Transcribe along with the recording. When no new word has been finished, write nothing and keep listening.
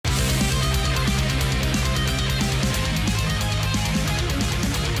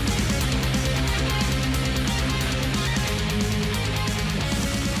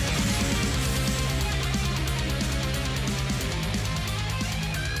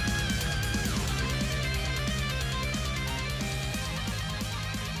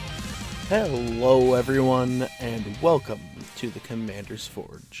Hello everyone, and welcome to the Commander's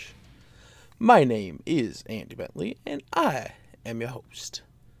Forge. My name is Andy Bentley, and I am your host.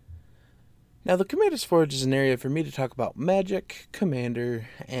 Now, the Commander's Forge is an area for me to talk about Magic, Commander,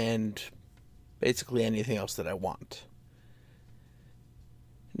 and basically anything else that I want.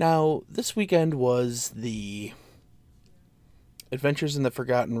 Now, this weekend was the Adventures in the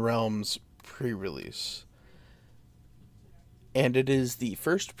Forgotten Realms pre-release. And it is the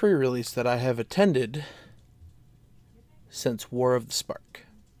first pre-release that I have attended since War of the Spark.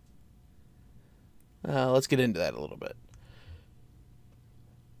 Let's get into that a little bit.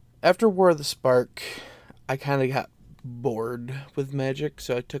 After War of the Spark, I kind of got bored with Magic,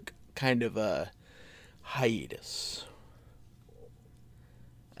 so I took kind of a hiatus.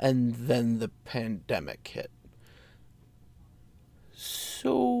 And then the pandemic hit.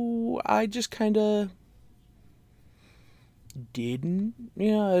 So I just kind of didn't.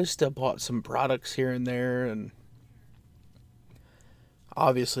 I still bought some products here and there, and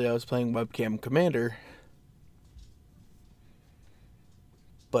obviously I was playing Webcam Commander,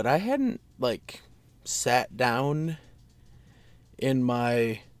 but I hadn't, sat down in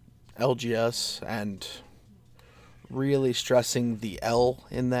my LGS and really stressing the L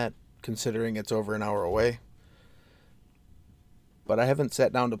in that, considering it's over an hour away. But I haven't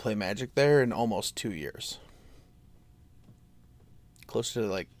sat down to play Magic there in almost 2 years. Close to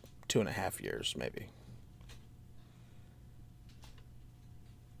 2.5 years, maybe.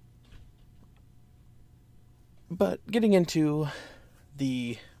 But getting into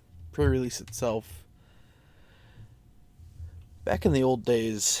the pre-release itself, back in the old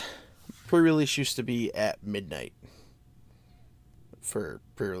days, pre-release used to be at midnight for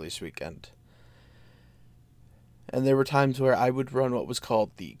pre-release weekend. And there were times where I would run what was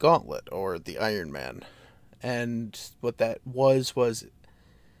called the Gauntlet, or the Iron Man. And what that was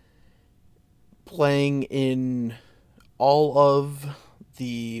playing in all of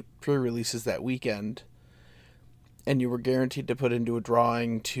the pre-releases that weekend, and you were guaranteed to put into a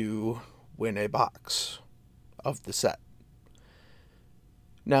drawing to win a box of the set.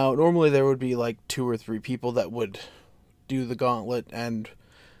 Now, normally there would be 2 or 3 people that would do the Gauntlet, and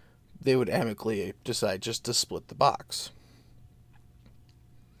they would amicably decide just to split the box.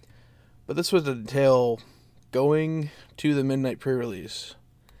 But this would entail going to the midnight pre-release,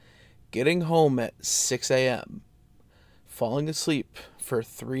 getting home at 6 a.m., falling asleep for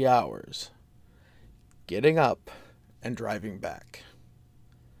 3 hours, getting up, and driving back.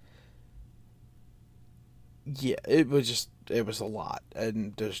 Yeah, it was a lot,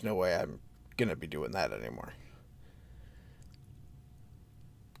 and there's no way I'm gonna be doing that anymore.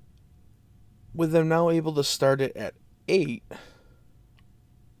 With them now able to start it at 8,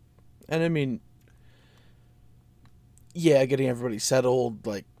 and I mean, yeah, getting everybody settled,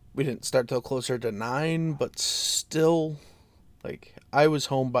 we didn't start till closer to 9, but still, I was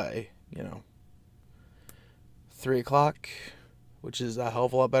home by, 3 o'clock, which is a hell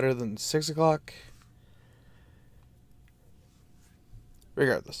of a lot better than 6 o'clock.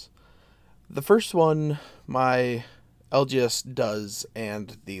 Regardless, the first one my LGS does,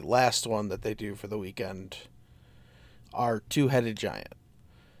 and the last one that they do for the weekend, are Two-Headed Giant.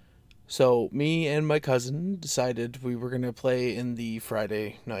 So, me and my cousin decided we were going to play in the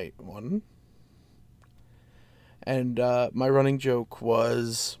Friday night one. And my running joke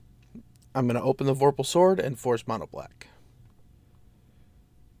was, I'm going to open the Vorpal Sword and force Mono Black.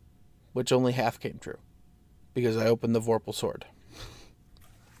 Which only half came true, because I opened the Vorpal Sword.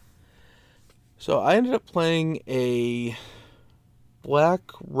 So, I ended up playing a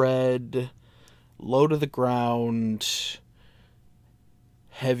black-red, low-to-the-ground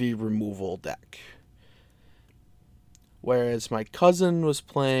heavy removal deck, whereas my cousin was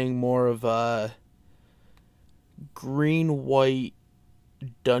playing more of a green-white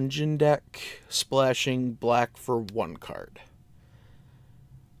dungeon deck, splashing black for 1 card.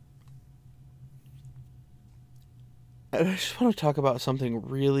 I just want to talk about something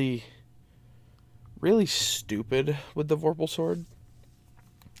really, really stupid with the Vorpal Sword.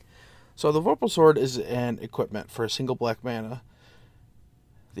 So the Vorpal Sword is an equipment for a single black mana.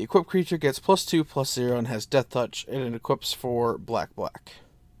 The equipped creature gets +2/+0 and has Death Touch, and it equips for black.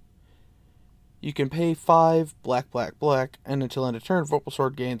 You can pay 5 black, and until end of turn, Vorpal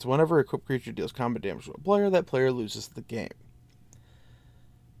Sword gains whenever a equipped creature deals combat damage to a player, that player loses the game.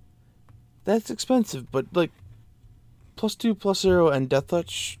 That's expensive, but +2/+0 and Death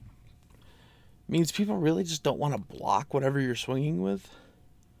Touch means people really just don't want to block whatever you're swinging with.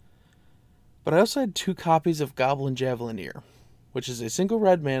 But I also had 2 copies of Goblin Javelineer, which is a single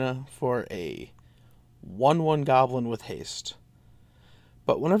red mana for a 1/1 goblin with haste.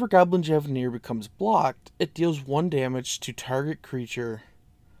 But whenever Goblin Javelineer becomes blocked, it deals 1 damage to target creature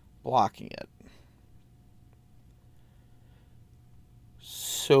blocking it.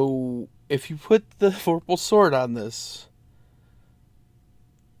 So if you put the Vorpal Sword on this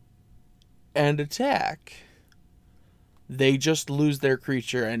and attack, they just lose their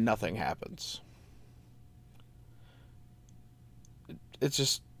creature and nothing happens. It's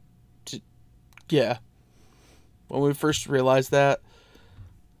just, yeah. When we first realized that,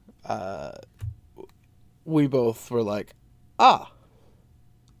 we both were like,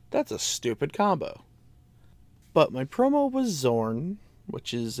 that's a stupid combo. But my promo was Zorn,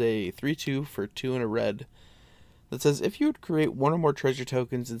 which is a 3/2 for 2 and a red, that says if you would create 1 or more treasure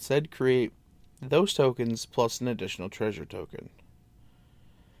tokens, instead create those tokens plus an additional treasure token.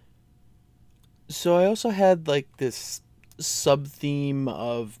 So I also had like this sub-theme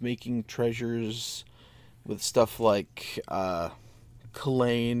of making treasures with stuff like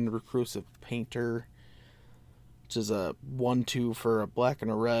Kalain, Reclusive Painter, which is a 1/2 for a black and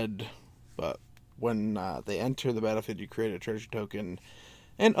a red, but when they enter the battlefield, you create a treasure token,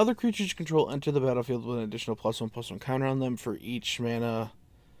 and other creatures you control enter the battlefield with an additional +1/+1 counter on them for each mana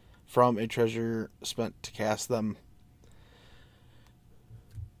from a treasure spent to cast them.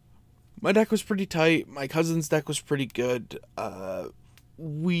 My deck was pretty tight. My cousin's deck was pretty good.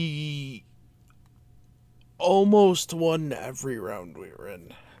 We almost won every round we were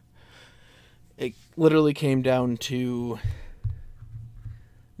in. It literally came down to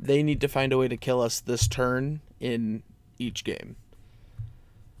they need to find a way to kill us this turn in each game.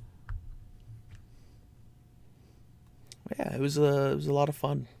 Yeah, it was a lot of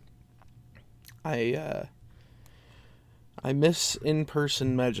fun. I miss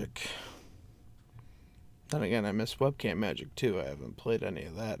in-person Magic. Then again, I miss webcam Magic too. I haven't played any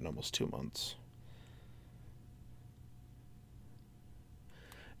of that in almost 2 months.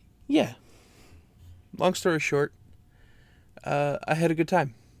 Yeah. Long story short, I had a good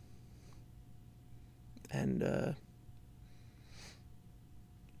time. And,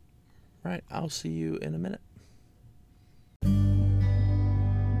 right, I'll see you in a minute.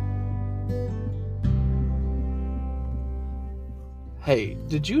 Hey,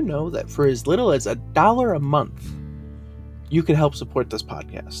 did you know that for as little as $1 a month, you can help support this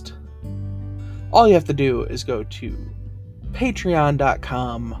podcast? All you have to do is go to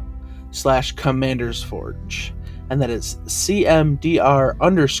patreon.com/commandersforge, and that is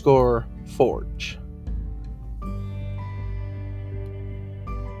CMDR_forge.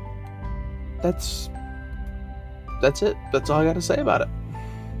 That's it. That's all I got to say about it.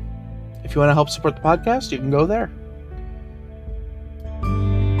 If you want to help support the podcast, you can go there.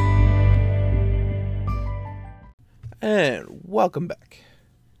 And welcome back.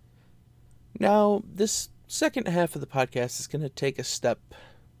 Now, this second half of the podcast is going to take a step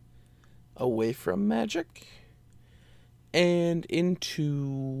away from Magic and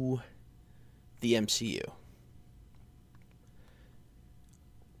into the MCU.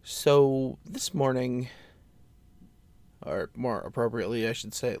 So, this morning, or more appropriately, I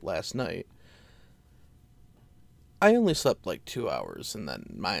should say last night, I only slept like 2 hours, and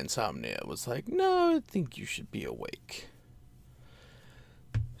then my insomnia was like, no, I think you should be awake.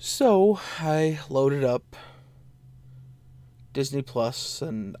 So, I loaded up Disney Plus,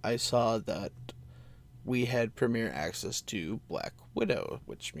 and I saw that we had premiere access to Black Widow,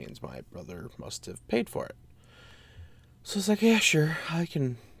 which means my brother must have paid for it. So I was like, yeah, sure, I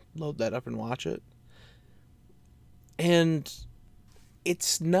can load that up and watch it. And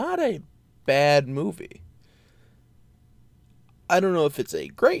it's not a bad movie. I don't know if it's a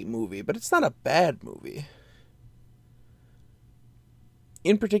great movie, but it's not a bad movie.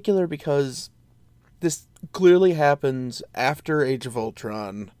 In particular because this clearly happens after Age of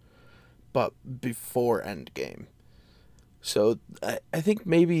Ultron, but before Endgame. So I think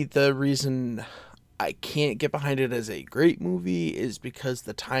maybe the reason I can't get behind it as a great movie is because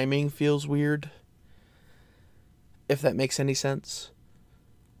the timing feels weird. If that makes any sense.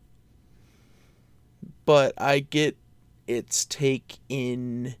 But I get its take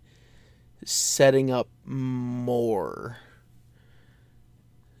in setting up more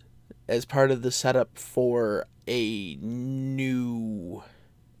as part of the setup for a new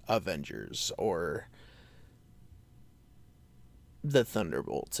Avengers, or the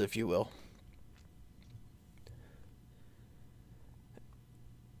Thunderbolts, if you will.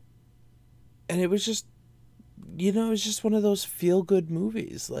 And it was just, it was just one of those feel-good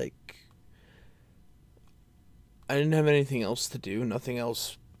movies. Like, I didn't have anything else to do. Nothing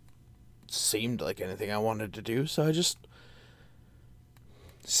else seemed like anything I wanted to do. So I just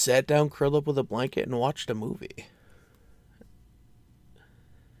sat down, curled up with a blanket, and watched a movie.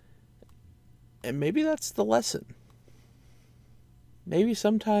 And maybe that's the lesson. Maybe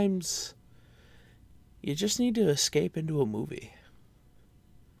sometimes you just need to escape into a movie.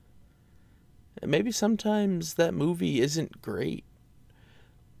 And maybe sometimes that movie isn't great.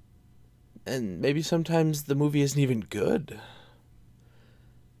 And maybe sometimes the movie isn't even good.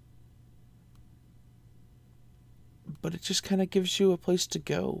 But it just kind of gives you a place to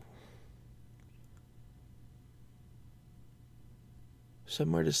go.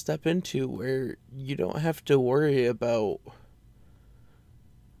 Somewhere to step into where you don't have to worry about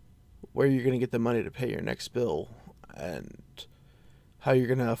where you're going to get the money to pay your next bill and how you're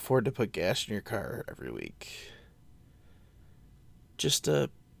going to afford to put gas in your car every week. Just to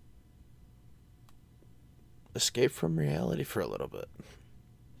escape from reality for a little bit.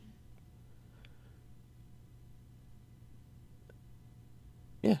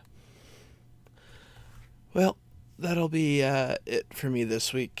 Yeah. Well, that'll be it for me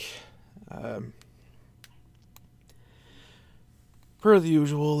this week. Per the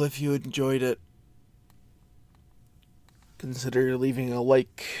usual, if you enjoyed it, consider leaving a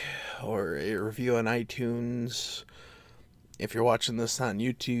like or a review on iTunes. If you're watching this on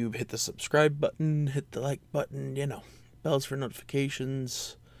YouTube, hit the subscribe button, hit the like button, bells for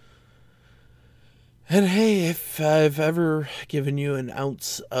notifications. And hey, if I've ever given you an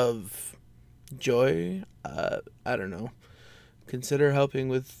ounce of joy, I don't know, consider helping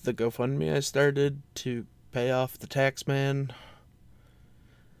with the GoFundMe I started to pay off the tax man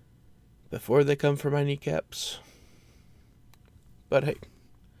before they come for my kneecaps. But hey,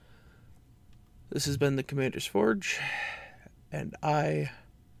 this has been the Commander's Forge, and I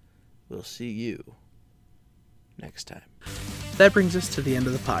will see you next time. That brings us to the end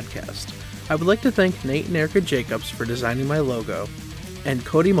of the podcast. I would like to thank Nate and Erica Jacobs for designing my logo, and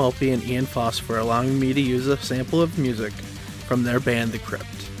Cody Mulpey and Ian Foss for allowing me to use a sample of music from their band The Crypt.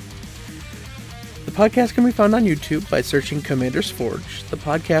 The podcast can be found on YouTube by searching Commander's Forge. The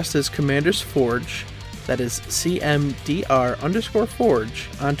podcast is Commander's Forge, that is CMDR_Forge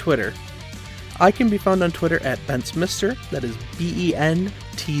on Twitter. I can be found on Twitter at BentzMr, that is BENTZMR.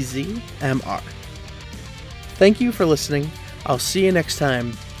 Thank you for listening. I'll see you next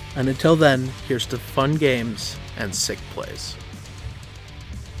time, and until then, here's to fun games and sick plays.